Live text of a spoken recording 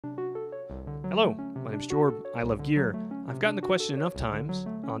Hello, my name is Jorb. I love gear. I've gotten the question enough times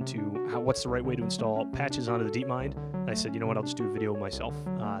onto what's the right way to install patches onto the Deepmind. I said, you know what, I'll just do a video myself.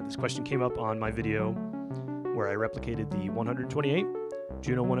 This question came up on my video where I replicated the 128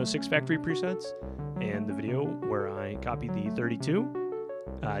 Juno 106 factory presets and the video where I copied the 32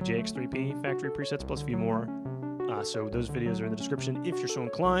 JX3P factory presets plus a few more. So those videos are in the description if you're so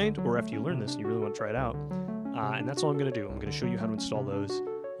inclined, or after you learn this and you really want to try it out. And that's all I'm going to do. I'm going to show you how to install those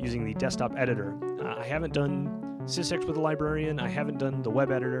using the desktop editor. I haven't done SysX with a librarian. I haven't done the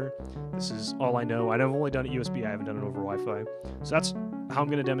web editor. This is all I know. I've only done it USB. I haven't done it over Wi-Fi. So that's how I'm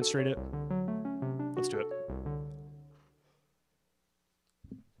going to demonstrate it. Let's do it.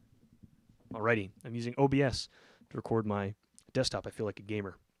 Alrighty, I'm using OBS to record my desktop. I feel like a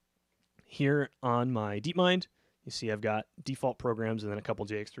gamer. Here on my Deepmind, you see I've got default programs and then a couple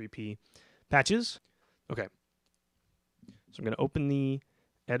JX3P patches. Okay, so I'm going to open the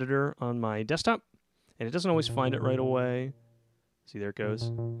editor on my desktop, and it doesn't always find it right away. See, there it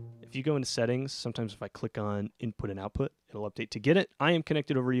goes. If you go into settings, sometimes if I click on input and output, it'll update to get it. I am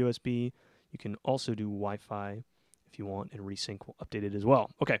connected over USB. You can also do Wi-Fi if you want, and Resync will update it as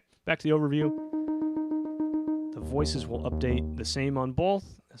well. Okay, back to the overview. The voices will update the same on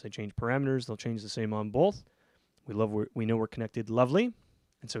both. As I change parameters, they'll change the same on both. We know we're connected. Lovely.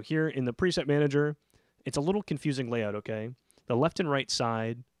 And so here in the preset manager, it's a little confusing layout, okay? The left and right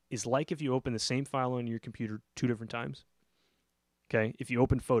side is like if you open the same file on your computer 2 different times. Okay, if you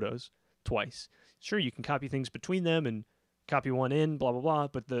open photos twice. Sure, you can copy things between them and copy one in, blah, blah, blah,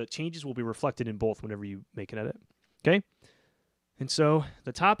 but the changes will be reflected in both whenever you make an edit. Okay? And so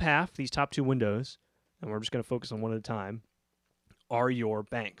the top half, these top 2 windows, and we're just going to focus on one at a time, are your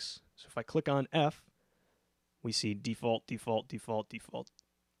banks. So if I click on F, we see default, default, default, default.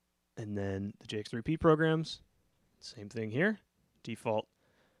 And then the JX3P programs, same thing here, default,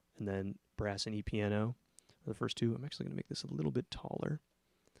 and then brass and ePiano are the first 2. I'm actually going to make this a little bit taller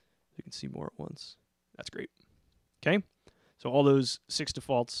so you can see more at once. That's great. Okay, so all those 6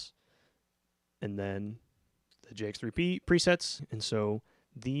 defaults, and then the JX3P presets. And so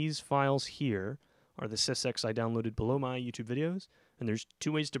these files here are the SysX I downloaded below my YouTube videos, and there's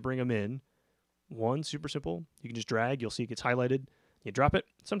 2 ways to bring them in. One, super simple. You can just drag. You'll see it gets highlighted. You drop it.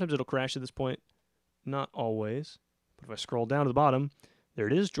 Sometimes it'll crash at this point. Not always. But if I scroll down to the bottom, there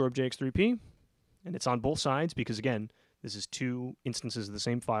it is, Jorb JX3P. And it's on both sides because, again, this is 2 instances of the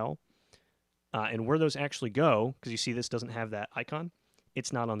same file. And where those actually go, because you see this doesn't have that icon,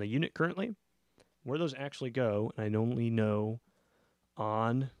 it's not on the unit currently. Where those actually go, and I only know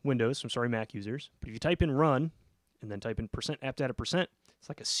on Windows, so I'm sorry Mac users, but if you type in run and then type in %appdata%, it's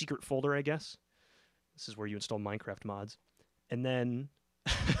like a secret folder, I guess. This is where you install Minecraft mods. And then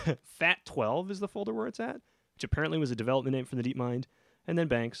FAT12 is the folder where it's at, which apparently was a development name for the Deepmind, and then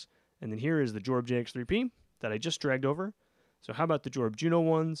banks. And then here is the Jorb JX3P that I just dragged over. So how about the Jorb Juno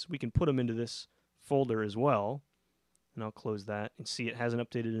ones? We can put them into this folder as well. And I'll close that and see it hasn't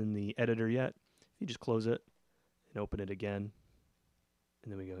updated in the editor yet. You just close it and open it again.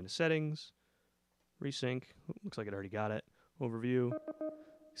 And then we go into settings, resync. Looks like it already got it. Overview.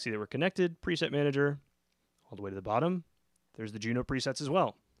 See that we're connected. Preset manager. All the way to the bottom. There's the Juno presets as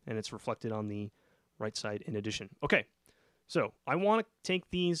well. And it's reflected on the right side in addition. Okay. So I want to take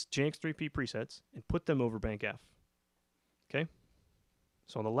these JX3P presets and put them over Bank F. Okay.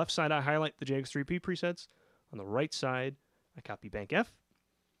 So on the left side, I highlight the JX3P presets. On the right side, I copy Bank F.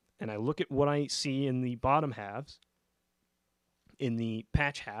 And I look at what I see in the bottom halves, in the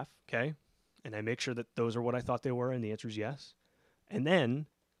patch half, okay? And I make sure that those are what I thought they were, and the answer is yes. And then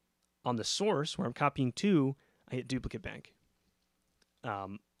on the source, where I'm copying to, I hit duplicate bank.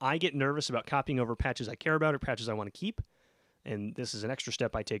 I get nervous about copying over patches I care about or patches I want to keep, and this is an extra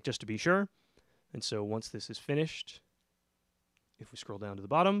step I take just to be sure. And so once this is finished, if we scroll down to the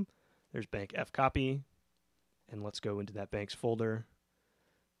bottom, there's Bank F copy, and let's go into that banks folder.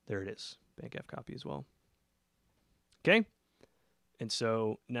 There it is, Bank F copy as well. Okay, and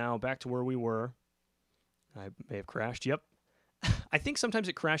so now back to where we were. I may have crashed, yep. I think sometimes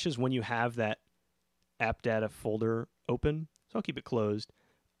it crashes when you have that app data folder open, so I'll keep it closed.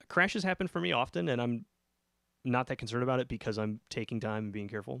 Crashes happen for me often, and I'm not that concerned about it because I'm taking time and being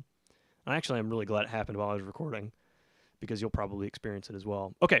careful. And actually, I'm really glad it happened while I was recording because you'll probably experience it as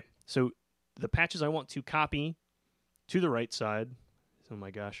well. Okay, so the patches I want to copy to the right side, oh my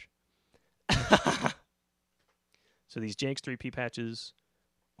gosh. So these JX3P patches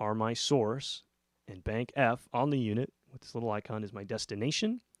are my source, and Bank F on the unit with this little icon is my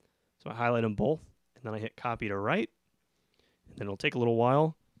destination. So I highlight them both, and then I hit copy to right, and then it'll take a little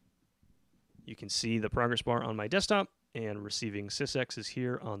while. You can see the progress bar on my desktop, and receiving SysX is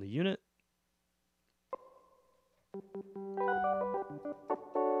here on the unit.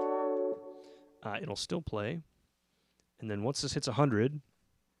 It'll still play. And then once this hits 100,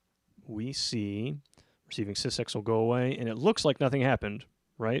 we see receiving sysx will go away, and it looks like nothing happened,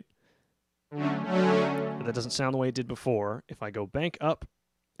 right? But that doesn't sound the way it did before. If I go bank up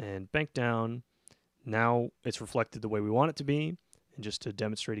and bank down, now it's reflected the way we want it to be. And just to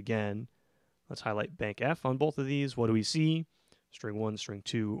demonstrate again, let's highlight bank F on both of these. What do we see? String 1, string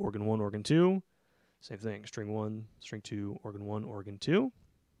 2, organ 1, organ 2. Same thing, string 1, string 2, organ 1, organ 2.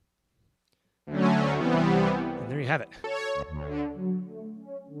 And there you have it.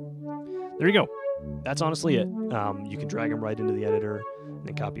 There you go. That's honestly it. You can drag them right into the editor and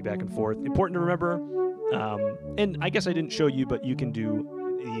then copy back and forth. Important to remember, and I guess I didn't show you, but you can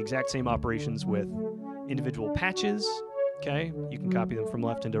do the exact same operations with individual patches. Okay, you can copy them from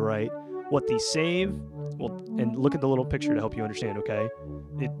left into right. What these save, well, and look at the little picture to help you understand, okay?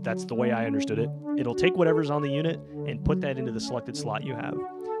 That's the way I understood it. It'll take whatever's on the unit and put that into the selected slot you have.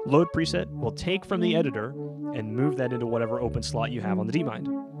 Load preset will take from the editor and move that into whatever open slot you have on the Deepmind.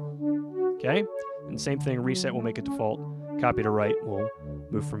 Okay? And same thing, reset will make it default. Copy to write will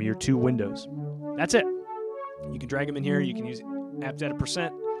move from your 2 windows. That's it. You can drag them in here. You can use apt data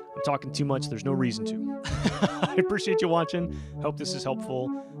 %. I'm talking too much. There's no reason to. I appreciate you watching. Hope this is helpful.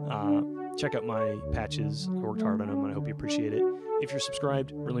 Check out my patches. I worked hard on them, and I hope you appreciate it. If you're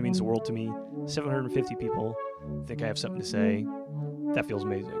subscribed, it really means the world to me. 750 people think I have something to say. That feels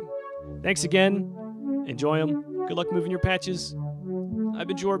amazing. Thanks again. Enjoy them. Good luck moving your patches. I've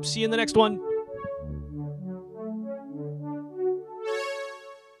been Jorb. See you in the next one.